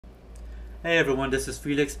Hey everyone, this is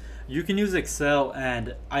Felix. You can use Excel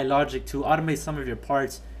and iLogic to automate some of your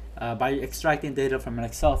parts by extracting data from an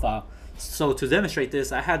Excel file. So to demonstrate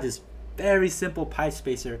this, I had this very simple pipe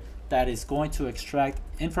spacer that is going to extract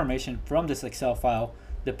information from this Excel file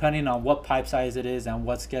depending on what pipe size it is and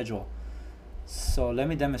what schedule. So let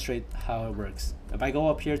me demonstrate how it works. If I go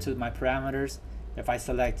up here to my parameters, if I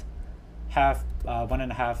select half,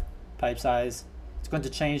 1.5 pipe size, it's going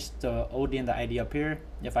to change the OD and the ID up here.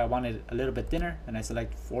 If I want it a little bit thinner and I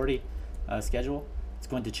select 40 schedule, it's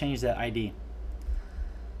going to change that ID.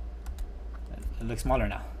 It looks smaller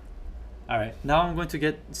now. Alright, now I'm going to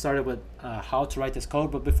get started with how to write this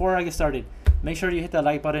code. But before I get started, make sure you hit that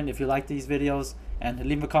like button if you like these videos, and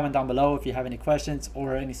leave a comment down below if you have any questions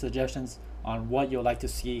or any suggestions on what you'd like to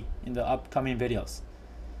see in the upcoming videos.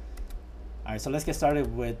 Alright, so let's get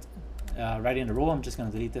started with writing the rule. I'm just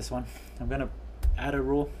going to delete this one. I'm going to add a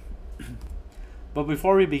rule. But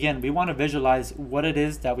before we begin, we want to visualize what it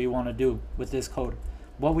is that we want to do with this code.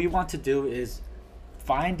 What we want to do is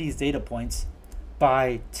find these data points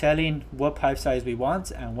by telling what pipe size we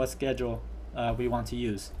want and what schedule we want to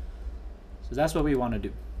use. So that's what we want to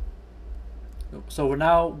do. So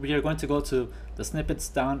we are going to go to the snippets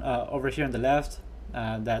down over here on the left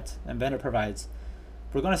that Inventor provides.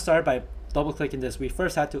 We're going to start by double clicking this. We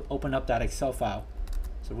first had to open up that Excel file.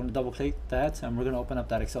 So we're going to double click that and we're going to open up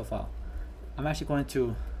that Excel file. I'm actually going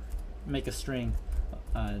to make a string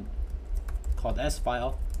called S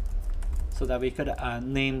file so that we could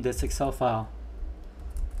name this Excel file.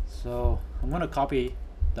 So I'm going to copy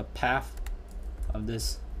the path of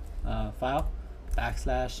this file,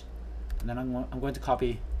 backslash, and then I'm going to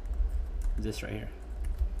copy this right here.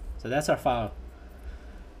 So that's our file.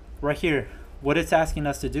 Right here, what it's asking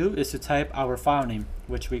us to do is to type our file name,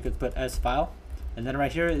 which we could put as file. And then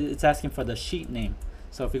right here, it's asking for the sheet name.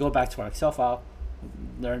 So if we go back to our Excel file,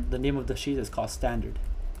 the name of the sheet is called standard.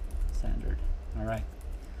 All right.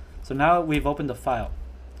 So now we've opened the file.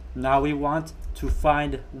 Now we want to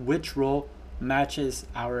find which row matches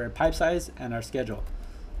our pipe size and our schedule.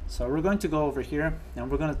 So we're going to go over here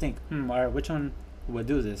and we're going to think, all right, which one would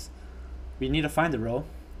do this? We need to find the row.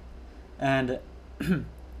 And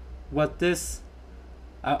what this,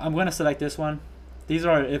 I'm going to select this one. These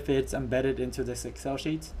are if it's embedded into this Excel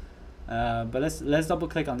sheet. But let's double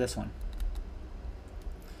click on this one.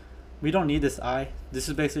 We don't need this I. This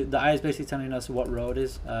is basically, the I is basically telling us what row it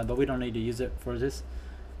is, but we don't need to use it for this.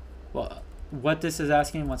 Well, what this is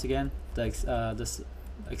asking, once again, this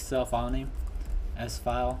Excel file name, S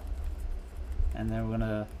file, and then we're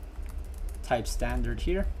gonna type standard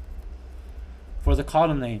here. For the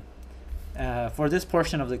column name, for this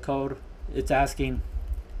portion of the code, it's asking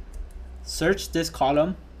search this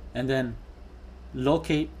column and then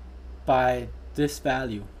locate by this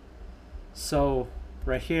value. So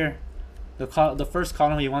right here, the first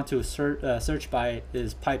column you want to search by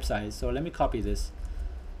is pipe size. So let me copy this.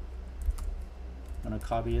 I'm gonna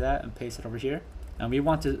copy that and paste it over here, and we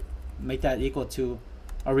want to make that equal to,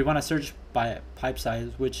 or we want to search by pipe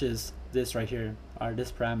size, which is this right here, or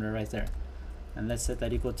this parameter right there, and let's set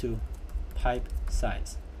that equal to pipe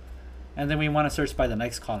size. And then we want to search by the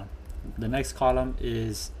next column. The next column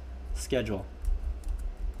is schedule.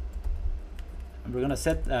 And we're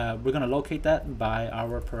gonna locate that by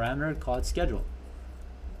our parameter called schedule.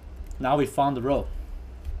 Now we found the row.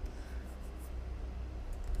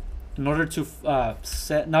 In order to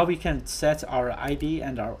now we can set our ID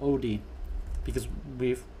and our OD because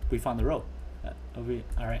we found the row.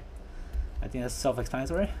 All right. I think that's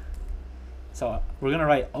self-explanatory. So we're gonna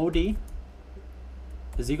write OD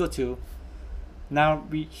is equal to. Now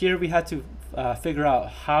we had to figure out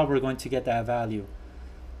how we're going to get that value.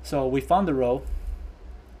 So we found the row.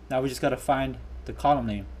 Now we just gotta find the column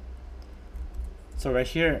name. So right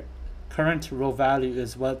here, current row value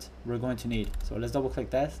is what we're going to need. So let's double click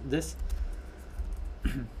this.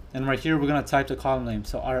 And right here, we're gonna type the column name.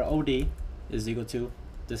 So our OD is equal to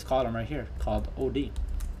this column right here called OD.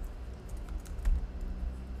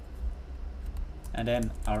 And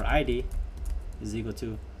then our ID is equal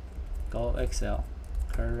to GoExcel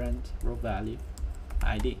current row value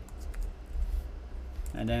ID.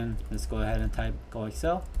 And then let's go ahead and type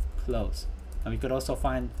GoExcel close. And we could also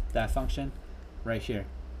find that function right here,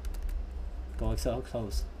 GoExcel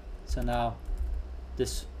close. So now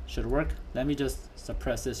this should work. Let me just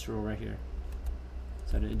suppress this row right here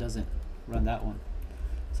so that it doesn't run that one.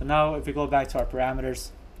 So now if we go back to our parameters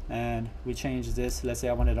and we change this, let's say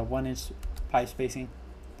I wanted a 1-inch pipe spacing,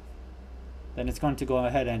 then it's going to go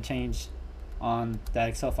ahead and change on that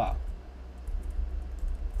Excel file.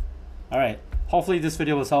 Alright, hopefully this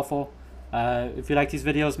video was helpful. If you like these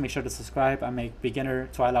videos, make sure to subscribe. I make beginner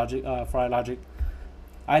to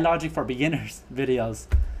iLogic for beginners videos.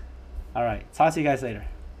 All right, talk to you guys later.